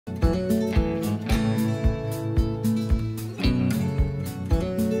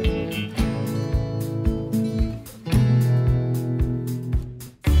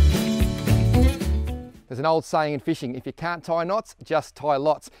an old saying in fishing, if you can't tie knots, just tie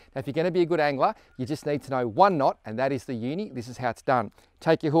lots. Now, if you're going to be a good angler, you just need to know one knot, and that is the uni. This is how it's done.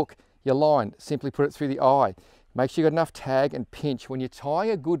 Take your hook, your line, simply put it through the eye. Make sure you've got enough tag and pinch. When you tie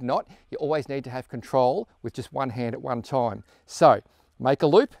a good knot, you always need to have control with just one hand at one time. So make a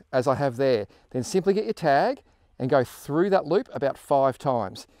loop as I have there, then simply get your tag and go through that loop about 5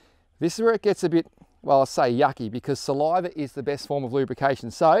 times. This is where it gets a bit, well, I say yucky, because saliva is the best form of lubrication.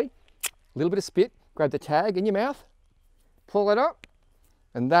 So a little bit of spit, grab the tag in your mouth, pull it up,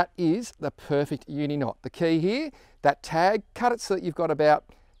 and that is the perfect uni knot. The key here, that tag, cut it so that you've got about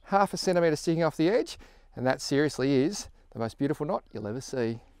 1/2 centimetre sticking off the edge, and that seriously is the most beautiful knot you'll ever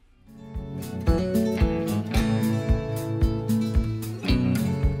see.